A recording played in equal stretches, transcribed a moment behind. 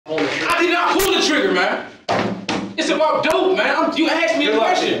trigger, man. It's about dope, man. You asked me a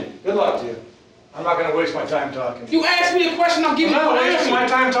question. Good luck to you. I'm not going to waste my time talking to you. You asked me a question, I'm giving you an answer. I'm not wasting my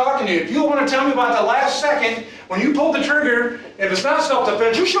time talking to you. If you want to tell me about the last second when you pulled the trigger, if it's not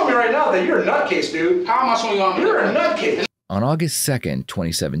self-defense, you show me right now that you're a nutcase, dude. How am I showing you? You're a nutcase. On August 2nd,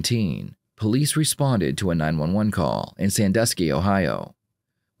 2017, police responded to a 911 call in Sandusky, Ohio.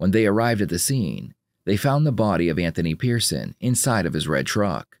 When they arrived at the scene, they found the body of Anthony Pearson inside of his red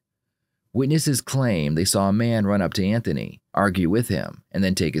truck. Witnesses claim they saw a man run up to Anthony, argue with him, and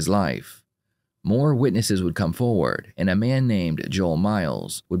then take his life. More witnesses would come forward, and a man named Joel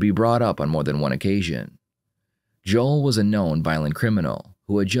Miles would be brought up on more than one occasion. Joel was a known violent criminal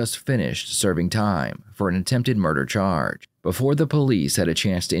who had just finished serving time for an attempted murder charge. Before the police had a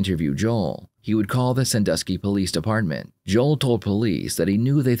chance to interview Joel, he would call the Sandusky Police Department. Joel told police that he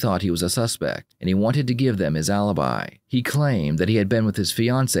knew they thought he was a suspect, and he wanted to give them his alibi. He claimed that he had been with his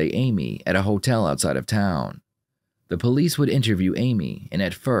fiancée, Amy, at a hotel outside of town. The police would interview Amy, and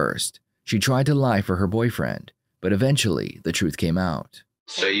at first, she tried to lie for her boyfriend, but eventually the truth came out.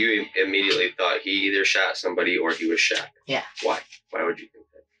 So you immediately thought he either shot somebody or he was shot? Yeah. Why? Why would you think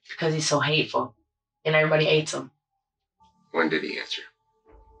that? Because he's so hateful, and everybody hates him. When did he answer?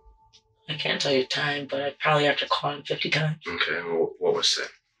 I can't tell you time, but I probably have to call him 50 times. Okay, well, what was said?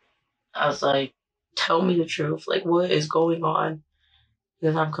 I was like, tell me the truth. Like, what is going on?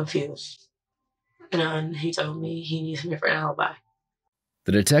 Because I'm confused. And he told me he needs me for an alibi.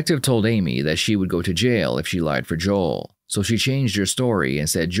 The detective told Amy that she would go to jail if she lied for Joel, so she changed her story and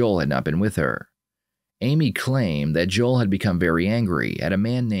said Joel had not been with her. Amy claimed that Joel had become very angry at a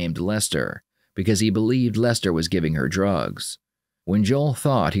man named Lester because he believed Lester was giving her drugs. When Joel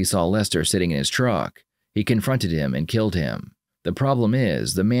thought he saw Lester sitting in his truck, he confronted him and killed him. The problem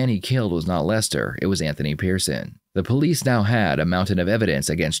is, the man he killed was not Lester, it was Anthony Pearson. The police now had a mountain of evidence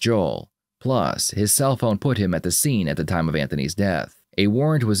against Joel, plus his cell phone put him at the scene at the time of Anthony's death. A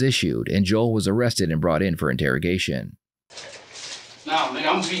warrant was issued and Joel was arrested and brought in for interrogation. Nah, nigga,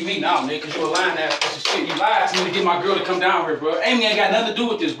 I'm gonna beat me now, nigga, because you a lying ass piece of shit. You lied to me to get my girl to come down here, bro. Amy ain't got nothing to do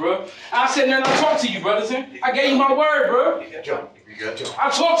with this, bro. I sat there and I talked to you, brother. I gave you my word, bro. You got John. You got John. I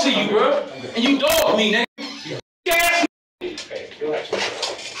talked to you, bro. And you dogged me, nigga. Yes. Hey, relax.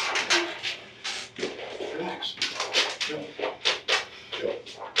 Relax.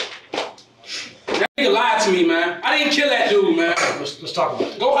 That nigga lied to me, man. I didn't kill that dude, man. Okay, let's talk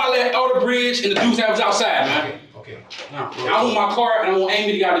about it. Go holler at Outer Bridge and the dudes that was outside, man. Okay. I want my car and I want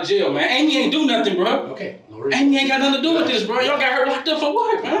Amy to get out of jail, man. Amy ain't do nothing, bro. Okay. Amy ain't got nothing to do with this, bro. Y'all got her locked up for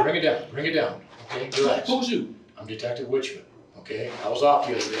what, man? Bring it down. Bring it down. Okay, relax. Who's you? I'm Detective Witchman. Okay, I was off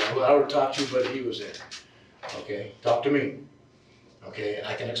the other day. I would have talked to you, but he was there. Okay, talk to me. Okay, and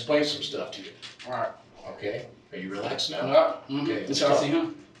I can explain some stuff to you. All right. Okay, are you relaxed now? Okay, let's talk. talk. See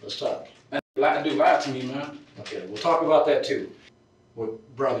him? Let's talk. That dude lied to me, man. Okay, we'll talk about that too.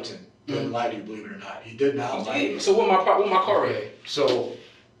 With Brotherton. Didn't lie to you, believe it or not. He did not lie to you. So what my car is? Okay, so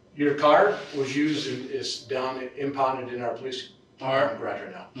your car was used, is down, impounded in our police garage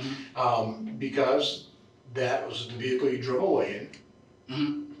right now. Because that was the vehicle you drove away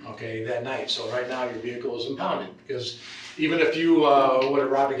in, okay, that night. So right now your vehicle is impounded because even if you would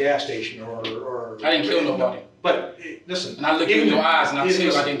have robbed a gas station or I didn't kill nobody. But listen. And I looked in your eyes and I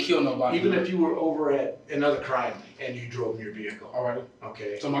said I didn't kill nobody. Even if you were over at another crime and you drove in your vehicle. All right.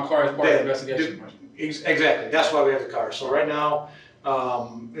 Okay. So my car is part of the investigation. Exactly. That's why we have the car. So right now,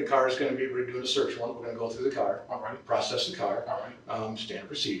 the car is going to be, we're doing a search warrant. We're going to go through the car, process the car, standard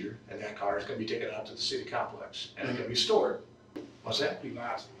procedure, and that car is going to be taken out to the city complex and it's going to be stored. What's that? You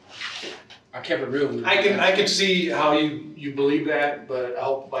lied. I kept it real with you. I can see how you believe that, but I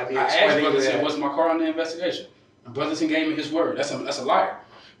hope by me explaining asked that. Was my car on the investigation? And Brotherson gave me his word. That's a liar.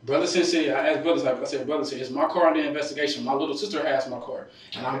 Brotherson said, I asked Brotherson, I said, Brotherson, is my car on the investigation? My little sister has my car.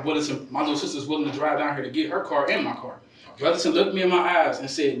 And my little sister's willing to drive down here to get her car and my car. Brotherson looked me in my eyes and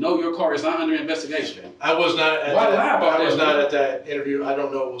said, no, your car is not under investigation. I was not at at that interview. I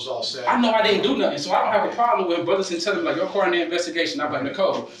don't know what was all said. I know I didn't do nothing, so I don't have a problem with Brotherson telling me, like, your car in the investigation. I'm like,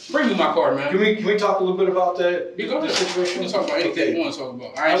 Nicole, bring me my car, man. Can we talk a little bit about that? You go to the situation. We'll talk about anything you want to talk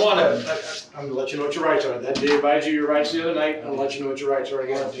about. I'm going to let you know what your rights are. That day advised you your rights the other night. I'm going to let you know what your rights are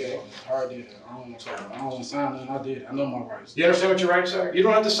again today. I already did. I don't want to talk about it. I don't want to sign nothing. I did. I know my rights. You understand what your rights are? You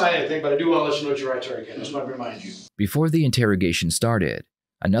don't have to sign anything, but I do want to let you know what your rights are again. Just want to remind you. Before the interrogation started,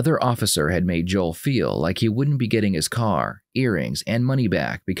 another officer had made Joel feel like he wouldn't be getting his car, earrings, and money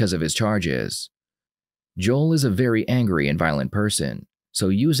back because of his charges. Joel is a very angry and violent person, so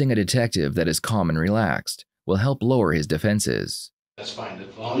using a detective that is calm and relaxed will help lower his defenses. That's fine.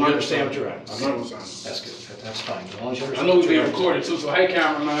 As long as you understand what you're at. I'm not going to sign it. That's good. That's fine. As long as you understand. I know we're being recorded too, so hey,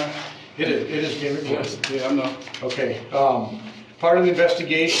 cameraman. It is being recorded. Yeah, I know. Okay, part of the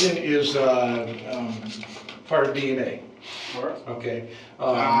investigation is, part of DNA. All right. Okay, and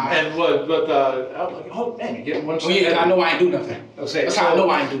I'm like, oh man, you're getting one. Oh yeah, I know I ain't do nothing. That's how I know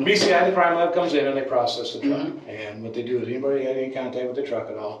I ain't do nothing. BCI, the crime lab comes in and they process the truck. And what they do is anybody had any contact with the truck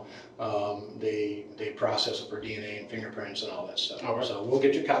at all, they process it for DNA and fingerprints and all that stuff. All right. So we'll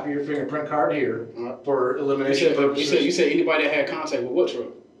get you a copy of your fingerprint card here for elimination purposes. You said anybody that had contact with what truck?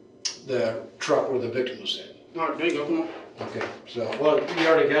 The truck where the victim was in. All right, there you go. Come on. Okay, so, well, you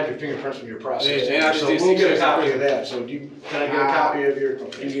already got your fingerprints from your process. Yeah, I just so did we'll get a 6 copy years. of that. So can I get a copy of your? You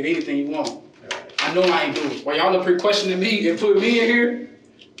Okay. can get anything you want. All right. I know I ain't doing it. While y'all up here questioning me and putting me in here,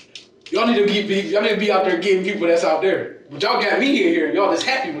 y'all need to be out there getting people that's out there. But y'all got me in here, y'all just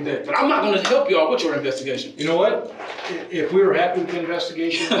happy with that. But I'm not gonna help y'all with your investigation. You know what? If we were happy with the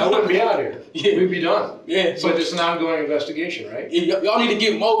investigation, I wouldn't be out here. Yeah. We'd be done. Yeah, But it's an ongoing investigation, right? y'all need to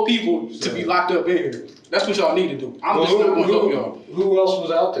get more people to be locked up in here. That's what y'all need to do. I'm just not gonna help y'all. Who else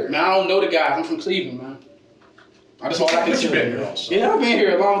was out there? Man, I don't know the guys. I'm from Cleveland, man. That's all I can But you've tell been you. here also. Yeah, I've been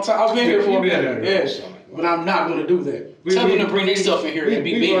here a long time. I've been here for a You've been minute. here Yeah, also. but I'm not gonna do that. Tell them to bring their stuff in here and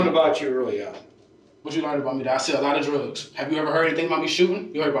be We mean. learned about you early on. What you learned about me? That I sell a lot of drugs. Have you ever heard anything about me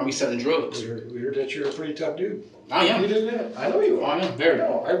shooting? You heard about me selling drugs? We heard that you're a pretty tough dude. I am. You did that. I know you are. I am. Very.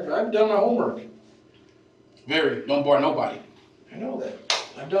 No, I've done my homework. Very. Don't bar nobody. I know that.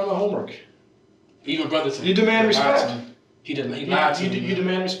 I've done my homework. Even Brotherton. You demand He lied to respect. me. He lied to me. You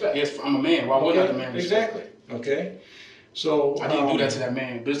demand respect. Yes, I'm a man. Why would I demand respect? Exactly. Okay. So I didn't do that to that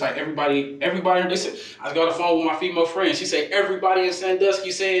man, but it's like everybody, they said, I got on the phone with my female friend, she said, everybody in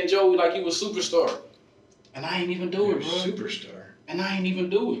Sandusky saying Joey like he was a superstar. And I ain't even do You're it, a bro. superstar. And I ain't even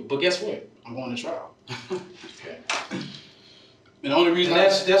do it. But guess what? I'm going to trial. Okay. And the only reason And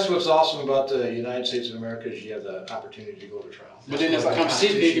that's what's awesome about the United States of America is you have the opportunity to go to trial. but then it's like I'm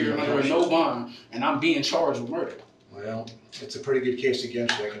sitting in here under no bond and I'm being charged with murder. Well, it's a pretty good case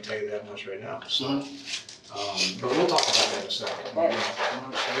against you, I can tell you that much right now. So, So, but we'll talk about that in a second. all right.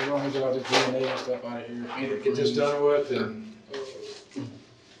 So we're going to get all this DNA and stuff out of here. Get this done with and.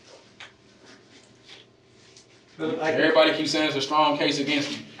 Everybody keeps saying it's a strong case against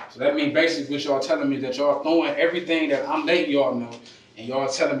me. So that means basically what y'all telling me that y'all throwing everything that I'm letting y'all know, and y'all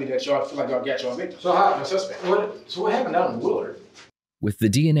telling me that y'all feel like y'all got y'all victim. So how? No suspect. What happened down in Willard? With the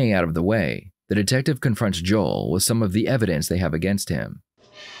DNA out of the way, the detective confronts Joel with some of the evidence they have against him.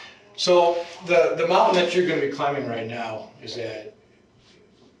 So the mountain that you're going to be climbing right now is that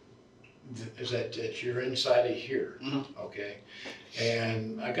you're inside of here, okay?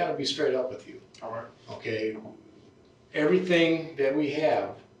 And I got to be straight up with you. All right. Okay, everything that we have,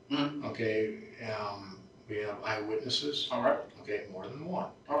 okay, we have eyewitnesses. All right. Okay, more than one.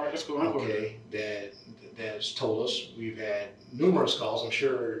 All right, let's go. Okay, that's told us. We've had numerous calls. I'm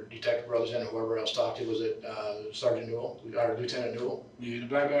sure Detective Brothers and whoever else talked to, was it Sergeant Newell or Lieutenant Newell? Yeah, the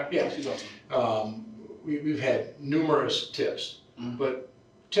black guy? Yeah. She's awesome. We've had numerous tips, but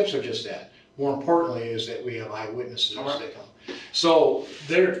tips are just that. More importantly is that we have eyewitnesses that come. So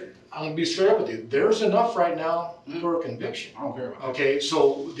I'm gonna be straight up with you. There's enough right now for a conviction. I don't care about that. Okay,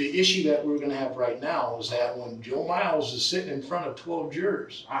 so the issue that we're gonna have right now is that when Joe Miles is sitting in front of 12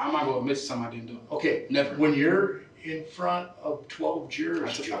 jurors. I'm not going to admit to something I didn't do. Okay, Never. when you're in front of 12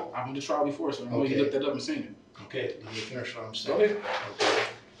 jurors, Joe. I've been to trial before, so I know you looked that up and seen it. Okay, let me finish what I'm saying. Go ahead. Okay,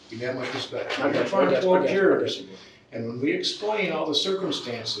 you have my respect. I You're in got front you. of 12 jurors, and when we explain all the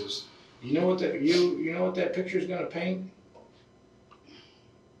circumstances, you know what that picture is gonna paint?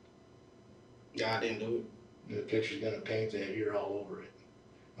 Yeah, I didn't do it. The picture's gonna paint that you're all over it,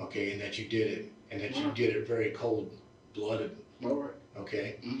 okay, and that you did it, and that you did it very cold-blooded, All right.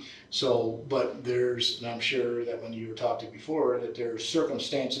 okay? So, but and I'm sure that when you were talking before, that there's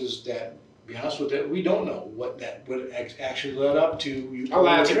circumstances that, to be honest with you, we don't know what actually led up to you. I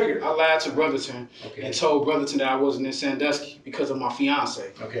lied to Brotherton Okay. and told Brotherton that I wasn't in Sandusky because of my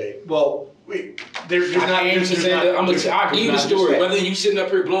fiance. Okay, well, there's not. I'll give you the story. Whether you sitting up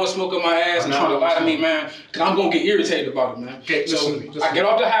here blowing smoke up my ass and I'm trying to not lie to me, listening. man, because I'm going to get irritated about it, man. Okay, so listen to me. I get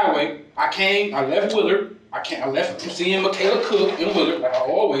off the highway. I left Willard. I left seeing Michaela Cook in Willard, like I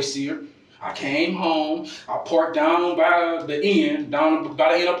always see her. I came home. I parked down by the end, down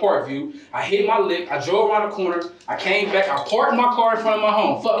by the end of Parkview. I hit my lick. I drove around the corner. I came back. I parked my car in front of my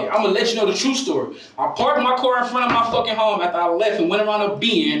home. Fuck it. I'm going to let you know the true story. I parked my car in front of my fucking home after I left and went around a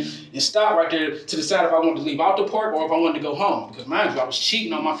bend and stopped right there to decide if I wanted to leave out the park or if I wanted to go home. Because mind you, I was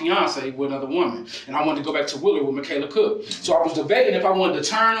cheating on my fiance with another woman. And I wanted to go back to Willard with Michaela Cook. So I was debating if I wanted to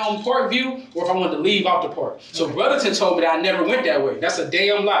turn on Parkview or if I wanted to leave out the park. So Brotherton told me that I never went that way. That's a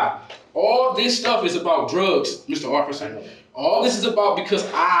damn lie. All this stuff is about drugs, Mr. Officer. All this is about because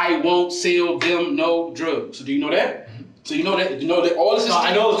I won't sell them no drugs. So do you know that? So you know that all this is. No,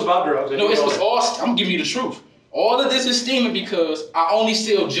 I know it's about drugs. No, it's all. I'm giving you the truth. All of this is steaming because I only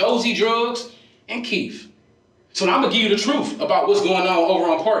sell Josie drugs and Keith. So now I'm gonna give you the truth about what's going on over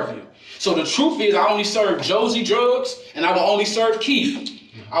on Parkview. So the truth is I only serve Josie drugs and I will only serve Keith.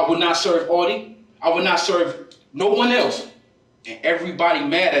 I would not serve Audie. I would not serve no one else. And everybody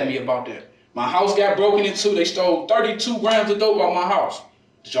mad at me about that. My house got broken into. They stole 32 grams of dope out my house.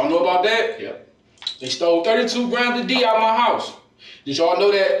 Did y'all know about that? Yep. They stole 32 grams of D out my house. Did y'all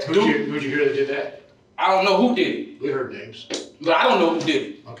know that? Who'd you hear that did that? I don't know who did it. We heard names. But I don't know who did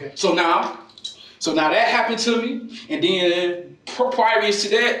it. Okay. So now that happened to me, and then prior to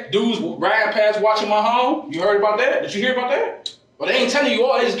that, dudes riding past watching my home. You heard about that? Did you hear about that? Well, they ain't telling you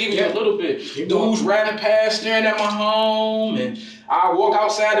all, they just giving you a little bit. Dudes riding past, staring at my home, and I walk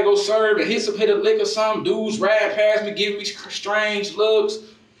outside to go serve and hit a lick or something. Dudes riding past me, giving me strange looks.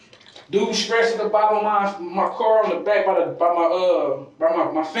 Dudes scratching the bottom of my car on the back by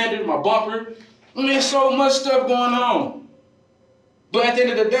my fender, my bumper. I mean, so much stuff going on. But at the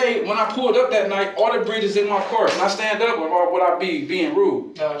end of the day, when I pulled up that night, all the breathers in my car. Can I stand up or would I be being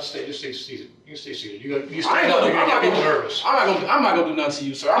rude? No, just stay seated. You can stay seated. You stand up, you're gonna get people nervous. I'm not gonna do nothing to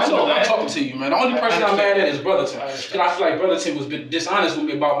you, sir. I'm talking to you, man. The only person I'm mad at is Brotherton. Because I feel like Brotherton was dishonest with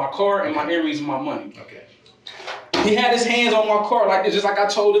me about my car and my earrings and my money. Okay. He had his hands on my car like this, just like I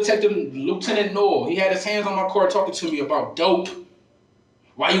told Detective Lieutenant Noel. He had his hands on my car talking to me about dope.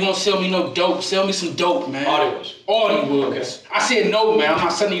 Why you won't sell me no dope? Sell me some dope, man. Audie was. Okay. I said, no, man. I'm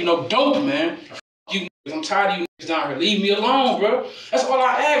not selling you no dope, man. You, I'm tired of you niggas down here. Leave me alone, bro. That's all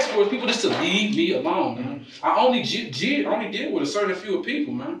I ask for is people just to leave me alone, man. I only deal with a certain few of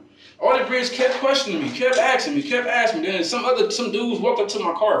people, man. All the breeds kept questioning me, kept asking me. Then some dudes walked up to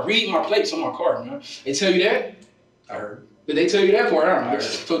my car, read my plates on my car, man. They tell you that? I heard. Did they tell you that part? I heard.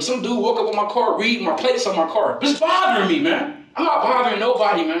 So some dude woke up on my car, reading my plates on my car. It's bothering me, man. I'm not bothering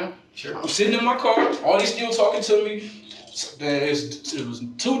nobody, man. Sure. I'm sitting in my car, Audie still talking to me. It was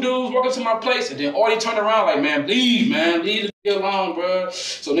two dudes walking to my place, and then Audie turned around like, man, leave the alone, bro.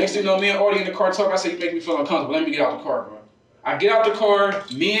 So next thing you know, me and Audie in the car talk. I said, you make me feel uncomfortable. Let me get out the car, bro. I get out the car,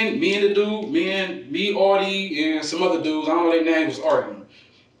 me and the dude, me, Audie, and some other dudes, I don't know their names, was arguing.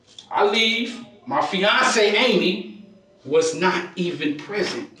 I leave, my fiance, Amy, was not even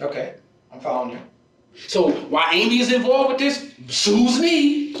present. Okay, I'm following you. So while Amy is involved with this, sues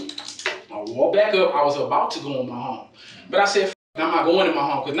me. I walk back up. I was about to go in my home. But I said, I'm not going in my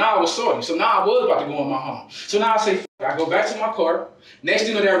home because now I was sorry. So now I was about to go in my home. So now I say, I go back to my car. Next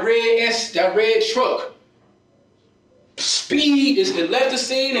thing you know, that red truck, it left the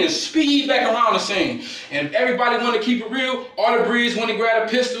scene and speed back around the scene. And everybody wanted to keep it real. All the breeds wanted to grab a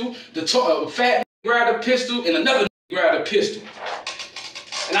pistol. The fat grabbed a pistol and another grabbed a pistol.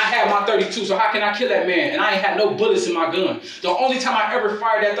 And I had my 32, so how can I kill that man? And I ain't had no bullets in my gun. The only time I ever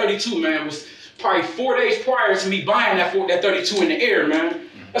fired that 32, man, was probably 4 days prior to me buying that 32 in the air, man.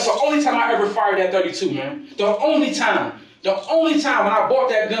 That's the only time I ever fired that 32, man. The only time when I bought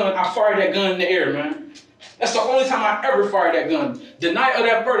that gun, I fired that gun in the air, man. That's the only time I ever fired that gun. The night of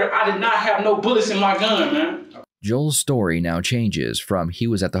that murder, I did not have no bullets in my gun, man. Joel's story now changes from he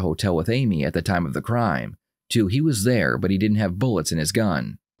was at the hotel with Amy at the time of the crime to he was there, but he didn't have bullets in his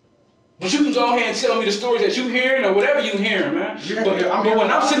gun. But you can go ahead and tell me the stories that you hearing or whatever you hearing, man. But when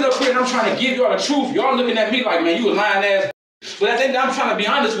I'm sitting up here and I'm trying to give y'all the truth, y'all looking at me like, man, you a lying ass. But at the end, I'm trying to be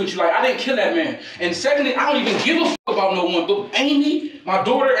honest with you, like, I didn't kill that man. And secondly, I don't even give a fuck about no one but Amy, my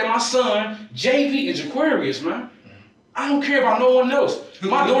daughter, and my son, JV, and Jaquarius, man. I don't care about no one else.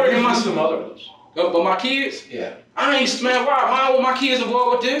 My daughter and my son. But my kids? Yeah. I ain't, man, why were my kids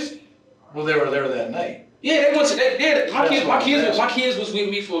involved with this? Well, they were there that night. Yeah, they went to, my kids was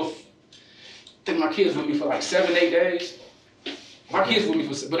with me for, I think my kids with me for like 7, 8 days. My kids with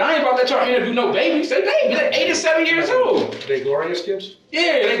me for, but I ain't about to let y'all interview no babies. They babies, they're 8 and 7 years old. They Gloria's kids?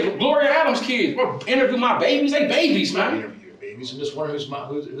 Yeah, they Gloria Adams' kids. Interview my babies, they babies, man. Interview your babies, and just wonder who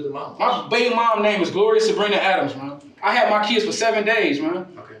the mom was. My baby mom name is Gloria Sabrina Adams, man. I had my kids for 7 days, man.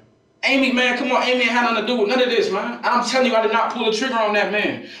 Okay. Amy, man, come on, Amy ain't had nothing to do with none of this, man. I'm telling you, I did not pull the trigger on that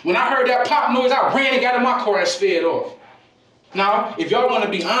man. When I heard that pop noise, I ran and got in my car and sped off. Now, if y'all want to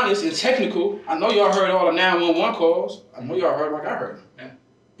be honest and technical, I know y'all heard all the 911 calls. I know y'all heard like I heard them. Yeah.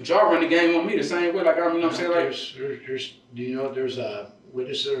 But y'all run the game on me the same way, like I mean, what I'm saying, like. Do you know there's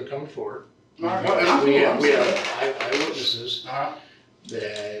witnesses that are coming forward? We have eyewitnesses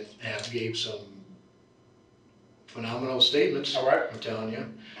that have gave some phenomenal statements. All right. I'm telling you.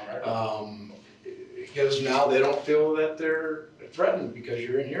 All right. Because now they don't feel that they're threatened because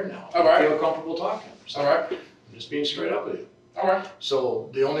you're in here now. All right. They feel comfortable talking. So all right. just being straight up with you. All right. So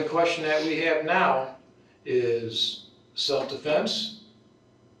the only question that we have now is self-defense,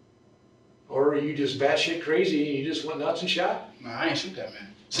 or are you just batshit crazy and you just went nuts and shot? Nah, I ain't shoot that man.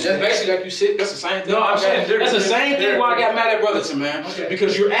 So that's basically like you said. That's the same thing. No, I'm saying that's the same thing why I got mad at Brotherton, man. Okay.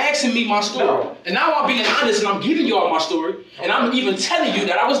 Because you're asking me my story, and now I'm being honest and I'm giving you all my story, and I'm even telling you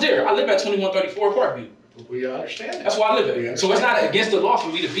that I was there. I live at 2134 Parkview. We understand that. That's why I live there. So it's not against the law for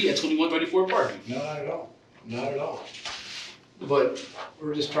me to be at 2134 Parkview. No, not at all. Not at all. But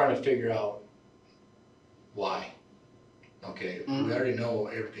we're just trying to figure out why. Okay, we already know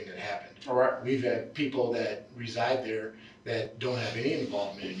everything that happened. All right. We've had people that reside there that don't have any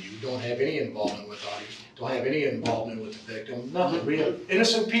involvement in you, don't have any involvement with Audie, don't have any involvement with the victim, nothing. We have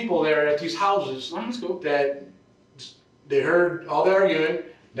innocent people there at these houses that they heard all the arguing.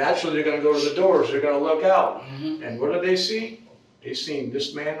 Naturally, they're going to go to the doors. They're going to look out. And what do they see? They seen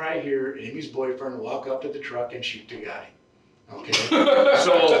this man right here, Amy's boyfriend, walk up to the truck and shoot the guy. Okay?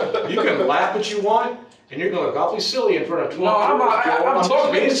 So you can laugh what you want, and you're going to look awfully silly in front of 12 I'm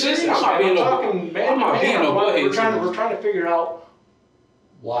talking being serious. I'm not being no butthead. We're trying to figure out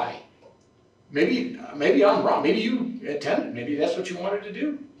why. Maybe I'm wrong. Maybe you attended. Maybe that's what you wanted to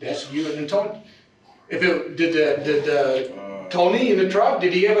do. That's you and Tony. If it did Tony in the truck,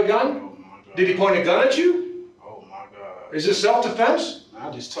 did he have a gun? Oh my God. Did he point a gun at you? Oh my God. Is it self-defense? I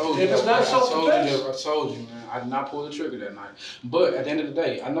just told you. If it's not self-defense. I told you, man. I did not pull the trigger that night. But at the end of the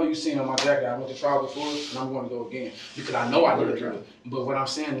day, I know you've seen on my jacket, I went to trial before, and I'm going to go again. Because I know I did it. But what I'm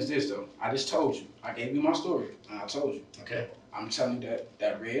saying is this, though. I just told you. I gave you my story, and I told you. Okay. I'm telling you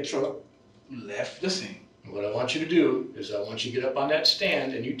that red truck left the scene. What I want you to do is I want you to get up on that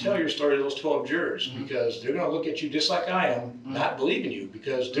stand and you tell your story to those 12 jurors because they're going to look at you just like I am, not believing you,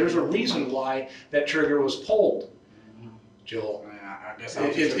 because there's a reason why that trigger was pulled, Joel. I guess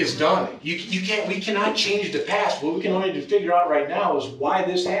It's done. We cannot change the past. What we can only figure out right now is why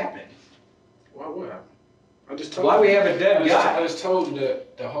this happened. Why what happened? I just told why you. we have a dead guy. I just told you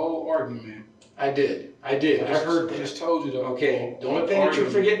the whole argument. I did. I heard that. I just told you the Okay, the only thing that you're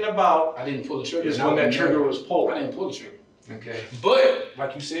forgetting about I didn't pull the trigger. is when that trigger was pulled. I didn't pull the trigger. Okay. But,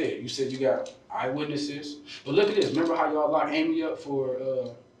 like you said you got eyewitnesses. But look at this. Remember how y'all locked Amy up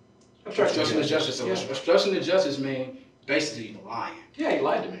for obstruction of justice? So obstruction of justice means basically lying. Yeah, he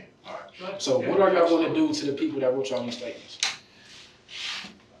lied to me. All right. So what are y'all going to do to the people that wrote y'all these statements?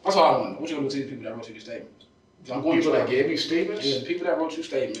 That's all I want to know. What you going to do to the people that wrote you these statements? People that gave me statements? Yeah, the people that wrote you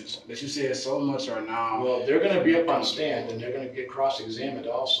statements that you said so much are now. Well, they're going to be up on stand and they're going to get cross-examined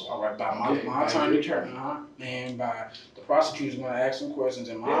also. All right, by my attorney. And by the prosecutor's going to ask some questions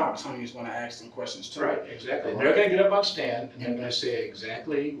and my attorney is going to ask some questions too. Right, exactly. They're going to get up on stand and they're going to say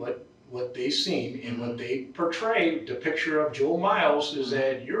exactly what they've seen and what they portray. The picture of Joel Miles is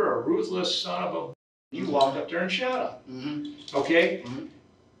that you're a ruthless son of a. You walked up there and shot him. Okay?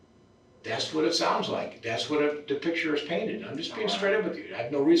 That's what it sounds like. That's what the picture is painted. I'm just being straight up with you. I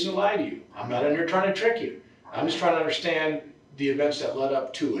have no reason to lie to you. I'm not in here trying to trick you. I'm just trying to understand the events that led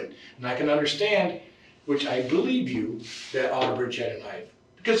up to it. And I can understand, which I believe you, that Otterbridge had a knife.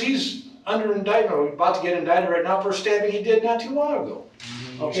 Because he's under indictment, or about to get indicted right now for a stabbing he did not too long ago.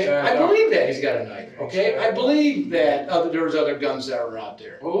 Okay? I believe that he's got a knife. Okay? I believe that there was other guns that were out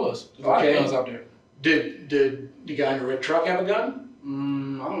there. What was? There's a lot of guns out there. Did the guy in the red truck have a gun? I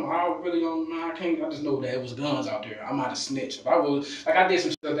just know that it was guns out there. I might have snitched. If I was, like I did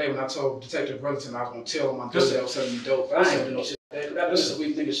some shit that day when I told Detective Brotherton I was going to tell him my dope that was selling me dope. I ain't do no shit like that. That's just a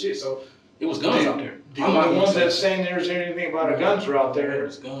weak nigga shit. So it was guns out there. The only ones that saying there's anything about a guns are out there,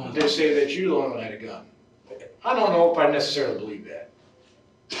 they say that you the only one that had a gun. I don't know if I necessarily believe that.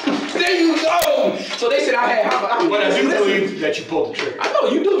 There you go! So they said I had. But I do believe that you pulled the trigger. I know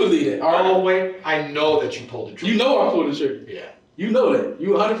you do believe that. All the way, I know that you pulled the trigger. You know I pulled the trigger. Yeah. You know that. You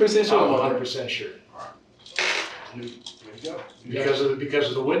 100% sure. I'm 100% sure. All right. There you go. Because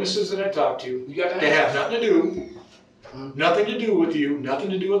of the witnesses that I talked to, they have nothing to do. Nothing to do with you.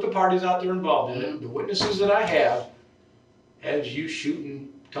 Nothing to do with the parties out there involved in it. The witnesses that I have you shooting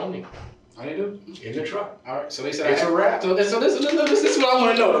Tony. How they do? In the truck. All right. So they said it's a wrap. So this is what I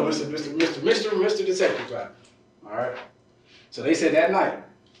want to know, though, Mr. Detective Cloud. All right. So they said that night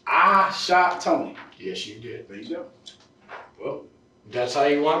I shot Tony. Yes, you did. There you go. Well, that's how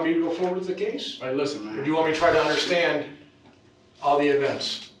you want me to go forward with the case? All right, listen, man. Or do you want me to try to understand all the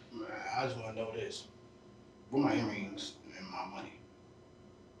events? I just want to know this. What my earrings and my money?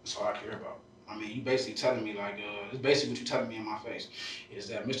 That's all I care about. I mean, you basically telling me like, it's basically what you're telling me in my face, is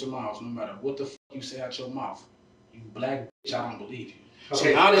that Mr. Miles, no matter what the fuck you say out your mouth, You black bitch, I don't believe you.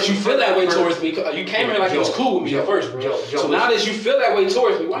 Okay. So now that you feel that way towards me, you came here like it was cool with me at first, bro. So now that you feel that way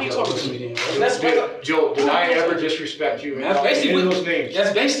towards me, why are you talking to me then, bro? Joe, did I ever disrespect you? That's basically those names.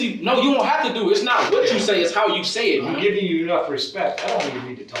 That's basically, no, you don't have to do it. It's not what you say, it's how you say it, man. I'm giving you enough respect. I don't even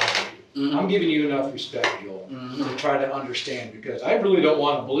need to talk to you. I'm giving you enough respect, Joel, to try to understand, because I really don't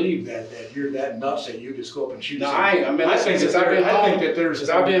want to believe that you're that nuts that you just go up and shoot. No, I think since I've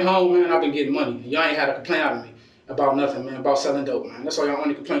been home, man, I've been getting money. Y'all ain't had a complaint out of me about nothing, man, about selling dope, man. That's all y'all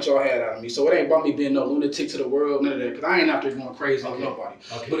only complaint y'all had out of me. So it ain't about me being no lunatic to the world, none of that, because I ain't out there going crazy on nobody.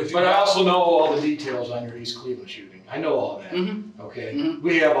 Okay. But I also know all the details on your East Cleveland shooting. I know all that. Okay.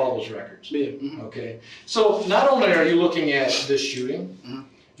 We have all those records. Yeah. Okay. So not only are you looking at this shooting,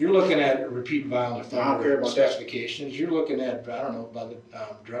 you're looking at repeat violent offender specifications. You're looking at, I don't know, about the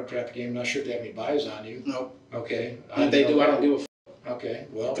drug trafficking. I'm not sure if they have any buys on you. No. Okay. If they do, I don't give a f. Okay,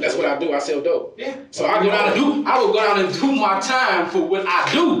 well. But that's what I do. I sell dope. Yeah. So I will go down and do my time for what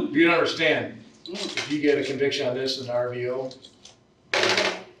I do. You don't understand. If you get a conviction on this in RVO.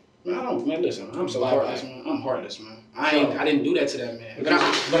 Man, listen, I'm so heartless, man. I'm heartless, man. I didn't do that to that man.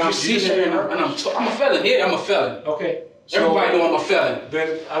 But I'm sitting there and I'm a felon. Yeah, I'm a felon. Okay. So, everybody know I'm a felon.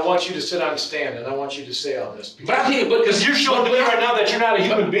 Then I want you to sit on the stand and I want you to say all this. But I did, because you're showing me right now that you're not a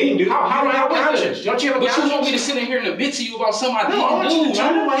human being, dude. How do I have a conscience? Don't you have a conscience? But you want me to sit in here and admit to you about something I didn't do,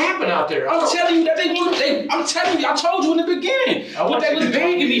 tell me what happened out there. I'm telling you that I'm telling you, I told you in the beginning what they was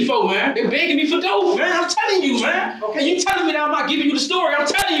begging me for, man. They're begging me for dope, man. I'm telling you, man. Okay. And you telling me that I'm not giving you the story. I'm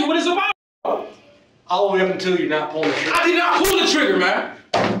telling you what it's about. All the way up until you're not pulling the trigger. I did not pull the trigger, man.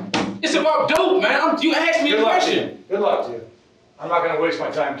 It's about dope, man. You asked me a question. Good luck to you. I'm not going to waste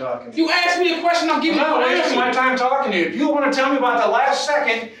my time talking to you. You asked me a question, I'm giving you an answer. I'm not wasting my time talking to you. If you want to tell me about the last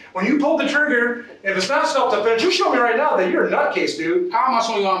second when you pulled the trigger, if it's not self-defense, you show me right now that you're a nutcase, dude. How am I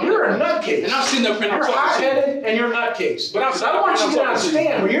showing you I'm You're a nutcase. And I'm sitting up here and I'm talking. You're hot-headed and you're a nutcase. But I don't want you to get on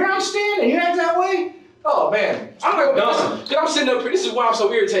stand. When you're on stand and you act that way, oh man, I'm like, because I'm sitting up here, this is why I'm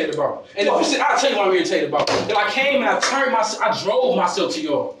so irritated about. And if you sit, I'll tell you what I'm irritated about. That I came and I drove myself to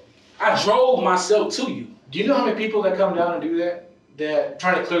y'all. I drove myself to you. Do you know how many people that come down and do that? That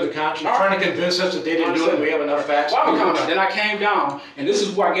trying to clear the conscience, trying to convince us that they didn't do it and we have enough facts. Then I came down, and this is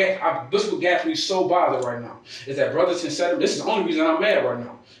what got me so bothered right now, is that Brotherson said, this is the only reason I'm mad right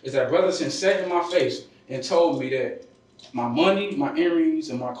now, is that Brotherson sat in my face and told me that my money, my earrings,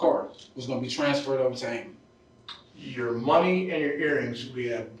 and my car was going to be transferred over to Amy. Your money and your earrings,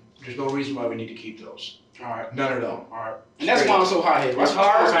 there's no reason why we need to keep those. All right. None at all. All right. And that's why I'm so hot-headed. It's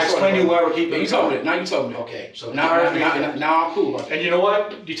hard. I explained to you why we're keeping it. You told me. Now you told me. Okay. So now I'm cool about that. And you know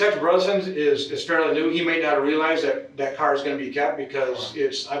what? Detective Brotherson is fairly new. He may not realize that car is going to be kept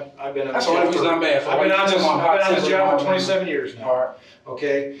because I've been on this job. That's the only reason I'm mad for. I've been on this job for 27 years now. All right.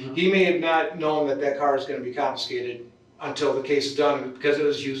 Okay. He may have not known that car is going to be confiscated until the case is done because it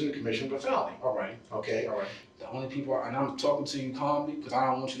was used in the commission of a felony. All right. Okay. All right. The only people, and I'm talking to you calmly because I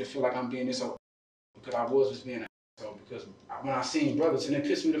don't want you to feel like I'm being this, because I was just being an asshole. Because when I seen Brotherson, it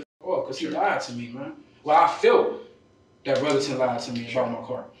pissed me the f off because he lied to me, man. Well, I felt that Brotherson lied to me about my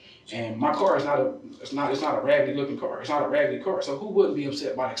car, and my car is it's not a raggedy looking car. It's not a raggedy car. So who wouldn't be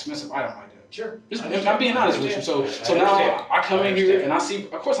upset by an expensive item like that? Sure. I'm being honest with you. So now I come in here and I see.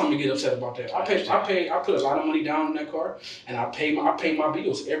 Of course, I'm gonna get upset about that. I put a lot of money down on that car, and I pay my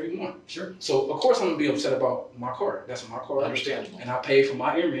bills every month. Sure. So of course I'm gonna be upset about my car. That's my car. Understandable. And I paid for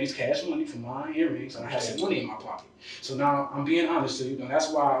my earrings, cash money for my earrings, and I had some money in my pocket. So now I'm being honest to you. And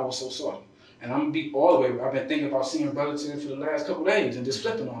that's why I was so sorry. And I'm gonna be all the way. I've been thinking about seeing Brotherson for the last couple of days and just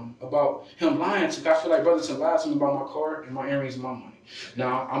flipping on him about him lying to me. I feel like Brotherson lied to me about my car and my earrings and my money.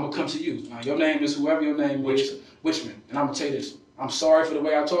 Now I'm gonna come to you. Now your name is whoever your name is, Witchman. And I'm gonna tell you this. I'm sorry for the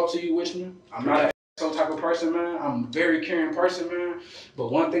way I talk to you, Witchman. I'm not an asshole type of person, man. I'm a very caring person, man.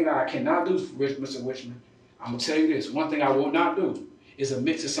 But one thing that I cannot do, Mr. Witchman, I'm gonna tell you this. One thing I will not do is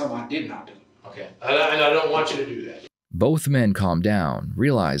admit to something I did not do. Okay. And I don't want you to do that. Both men calm down,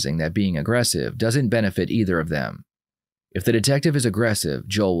 realizing that being aggressive doesn't benefit either of them. If the detective is aggressive,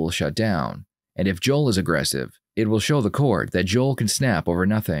 Joel will shut down. And if Joel is aggressive, it will show the court that Joel can snap over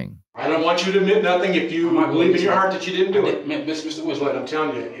nothing. I don't want you to admit nothing if you believe in your heart that you didn't do it. Mr. Wishman, but I'm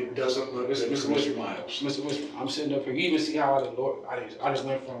telling you, it doesn't look Mr. Wishman, Mr. Wishman, I'm sitting up here. You even see how I just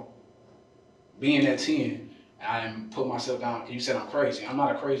went from being at 10 and I didn't put myself down. You said I'm crazy. I'm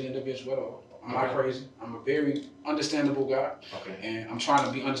not a crazy individual at all. I'm not crazy. I'm a very understandable guy. Okay. And I'm trying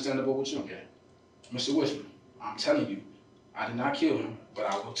to be understandable with you. Okay. Mr. Wishman, I'm telling you, I did not kill him, but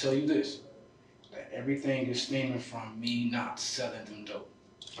I will tell you this. Everything is stemming from me not selling them dope.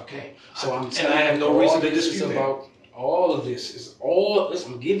 Okay. So I'm telling I have no reason to dispute that. All of this is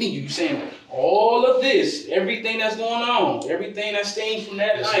I'm giving you, saying all of this, everything that's going on, everything that's staying from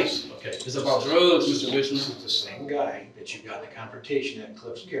that night. It's about drugs, Mr. Richmond. This is the same guy that you got in a confrontation at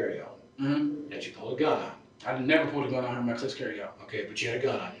Cliff's Carryout, that you pulled a gun on. I never pulled a gun on him at Cliff's Carryout. Okay, but you had a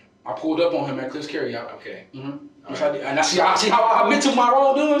gun on you. I pulled up on him at Cliff's Carryout. Okay. Yes, I did. And see how I admit to my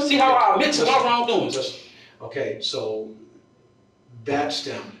wrongdoing? See how I admit to my wrongdoing? Okay, so that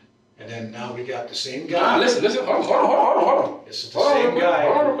stemmed. And then now we got the same guy. Nah, listen. Hold on. This is the same guy.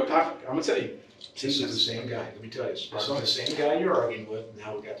 Hold on. I'm going to tell you. This is the same guy. Let me tell you. This is the same guy you're arguing with.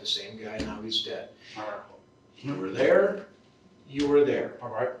 Now we got the same guy. Now he's dead. All right. You were there. You were there. All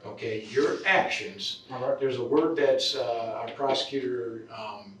right. Okay, your actions. All right. There's a word that's our prosecutor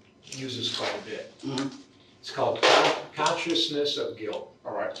uses quite a bit. It's called consciousness of guilt.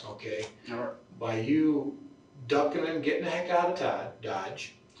 All right. Okay. All right. By you ducking and getting the heck out of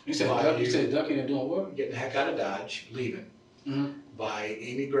Dodge. You said ducking and doing what? Getting the heck out of Dodge, leaving. By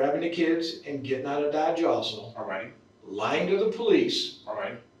Amy grabbing the kids and getting out of Dodge also. All right. Lying to the police. All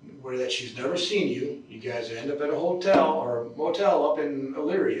right. Where that she's never seen you. You guys end up at a hotel or a motel up in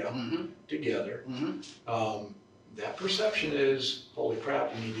Elyria together. That perception is, holy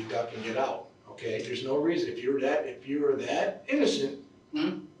crap, you need to duck and get out. Okay, there's no reason. If you were that innocent,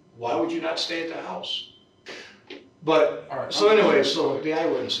 why would you not stay at the house? But so anyway, so the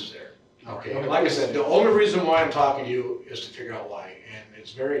eyewitness is there. Okay, like I said, the only reason why I'm talking to you is to figure out why, and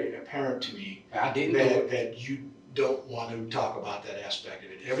it's very apparent to me that you don't want to talk about that aspect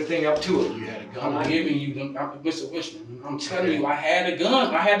of it. Everything up to it, you had a gun. I'm giving you them, Mr. Wishman. I'm telling you, I had a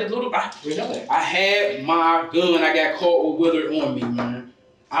gun. I had the little. We know that. I had my gun. I got caught with Willard on me, man.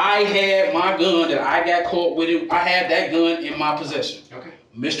 I had my gun that I got caught with it. I had that gun in my possession. Okay.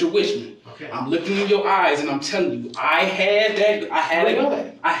 Mr. Wishman. Okay. I'm looking in your eyes and I'm telling you, I had that. I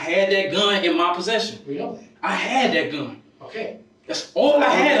had that gun in my possession. We know that. I had that gun. Okay. That's all I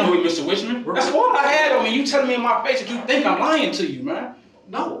had on me, Mr. Wishman. That's all I had on me. You telling me in my face that you think I'm lying to you, man.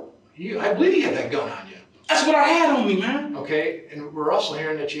 No. I believe you had that gun on you. That's what I had on me, man. Okay, and we're also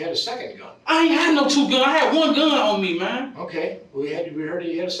hearing that you had a second gun. I ain't had no two guns. I had one gun on me, man. Okay, we heard that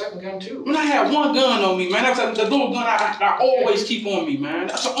you had a second gun too. When I had one gun on me, man, that's the little gun I always keep on me, man.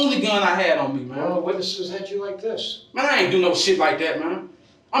 That's the only gun I had on me, man. Well, witnesses had you like this. Man, I ain't do no shit like that, man.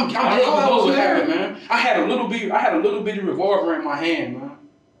 I'm dead what happened, man. I had a little bitty revolver in my hand, man.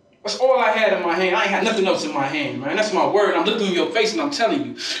 That's all I had in my hand. I ain't had nothing else in my hand, man. That's my word. I'm looking in your face and I'm telling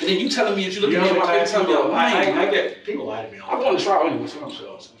you. And then you telling me that you looking at my face and telling me I'm lying. I get people lie to me all the time. I want to try anyway, so I'm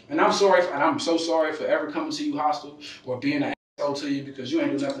sorry. And I'm so sorry for ever coming to you hostile or being an asshole to you because you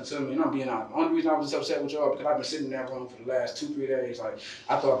ain't do nothing to me. And I'm being honest. The only reason I was upset with y'all because I've been sitting in that room for the last 2-3 days. Like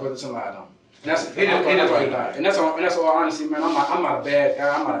I thought Brother Tim lied on me. And that's all honesty, man. I'm not a bad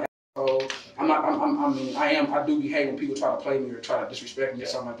guy. I'm not an asshole. I do behave when people try to play me or try to disrespect me or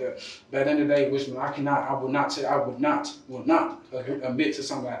something like that. But at the end of the day, Wishman, I would not admit to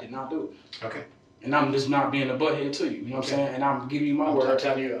something I did not do. Okay. And I'm just not being a butthead to you. You know what I'm saying? And I'm giving you my word.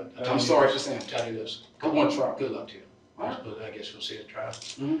 I'm sorry for saying. Tell you this. I want to try. Good luck to you. I guess we'll see the trial.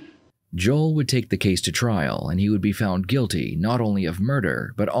 Joel would take the case to trial and he would be found guilty not only of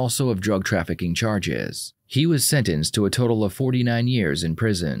murder, but also of drug trafficking charges. He was sentenced to a total of 49 years in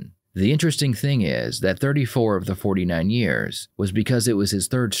prison. The interesting thing is that 34 of the 49 years was because it was his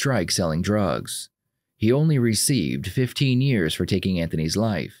third strike selling drugs. He only received 15 years for taking Anthony's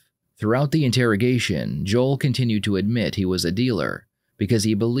life. Throughout the interrogation, Joel continued to admit he was a dealer because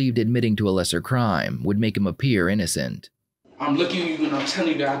he believed admitting to a lesser crime would make him appear innocent. I'm looking at you and I'm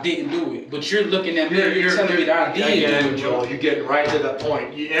telling you that I didn't do it, but you're looking at me and you're telling me that I did do it, Joel. You're getting right to the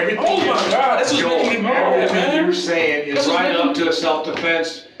point. Everything oh my God, that's what's making me mad, everything you're saying is right up to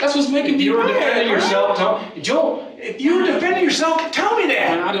self-defense. That's what's making me mad. If you were defending yourself, Joel, if you were defending yourself, tell me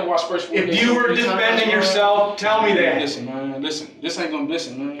that. Man, I didn't watch First. If you were defending yourself, tell me that. Listen, man, listen. This ain't gonna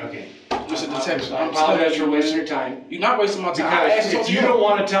listen, man. Okay. Listen, detective. I apologize for wasting your time. You're not wasting my time. Because if you don't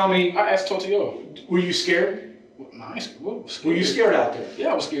want to tell me, I asked Totio. Were you scared? No, I ain't scared. Were you scared out there? Yeah,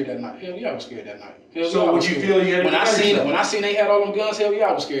 I was scared that night. Hell yeah, I was scared that night. So would you feel you had when I seen they had all them guns, hell yeah,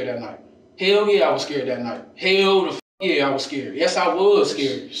 I was scared that night. Hell yeah, I was scared that night. Hell the yeah, I was scared. Yes, I was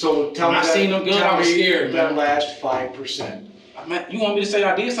scared. So tell me when I seen them guns, I was scared. That last 5%. Man, you want me to say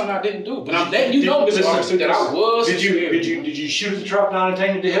I did something I didn't do? But I'm letting you know, Mr. Officer, that I was scared. Did you shoot at the truck not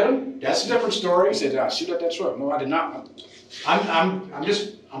intending to hit him? That's a different story. You said, did I shoot at that truck? No, I did not.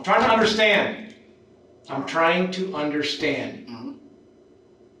 I'm trying to understand. I'm trying to understand.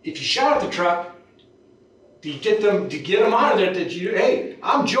 If you shot at the truck, to get them out of there, hey,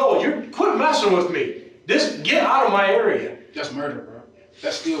 I'm Joel, you quit messing with me. Get out of my area. That's murder, bro.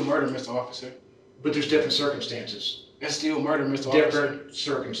 That's still murder, Mr. Officer. But there's different circumstances. That's still murder, Mr. Officer. Different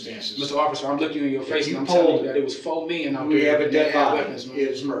circumstances. Mr. Officer, I'm looking you in your face you and I'm telling pulled- you that it was for me and I'm We have a dead body. weapons, man. It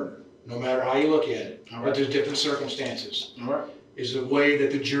is murder, no matter how you look at it. All But right. there's different circumstances. All right. Is the way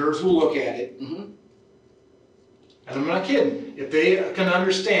that the jurors will look at it. Mm-hmm. And I'm not kidding. If they can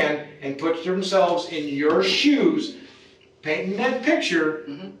understand and put themselves in your shoes, painting that picture,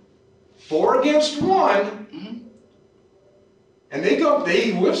 4 against 1, and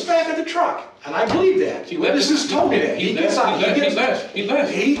they whips back at the truck. And I believe that. Witnesses told me that. He left.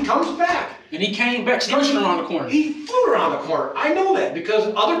 He comes back. And he came back skirting around the corner. He flew around the corner. I know that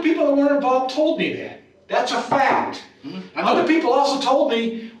because other people that weren't involved told me that. That's a fact. Other people also told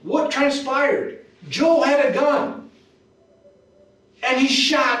me what transpired. Joel had a gun. And he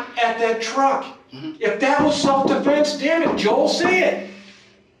shot at that truck. If that was self-defense, damn it, Joel, say it.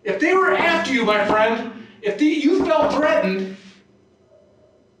 If they were after you, my friend, you felt threatened,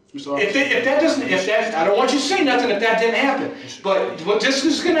 I don't want you to say nothing if that didn't happen. But what this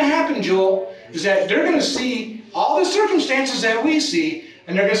is going to happen, Joel, is that they're going to see all the circumstances that we see,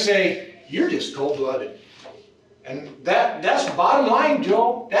 and they're going to say, you're just cold-blooded. And that's the bottom line,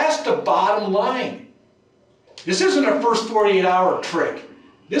 Joel. That's the bottom line. This isn't a first 48-hour trick.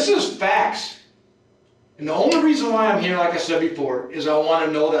 This is facts. And the only reason why I'm here, like I said before, is I want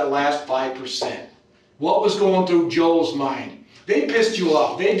to know that last 5%. What was going through Joel's mind? They pissed you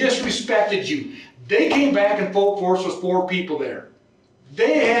off. They disrespected you. They came back and full force with 4 people there.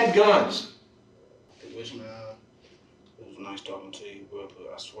 They had guns. Wish, man, it was nice talking to you, bro,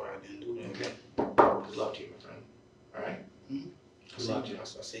 but I swear I didn't do that. Okay. Good luck to you, my friend. All right? Good luck to you. I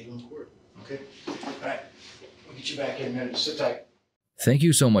see you in court. Okay. All right. We'll get you back in a minute. Sit tight. Thank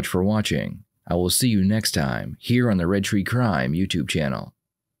you so much for watching. I will see you next time here on the Red Tree Crime YouTube channel.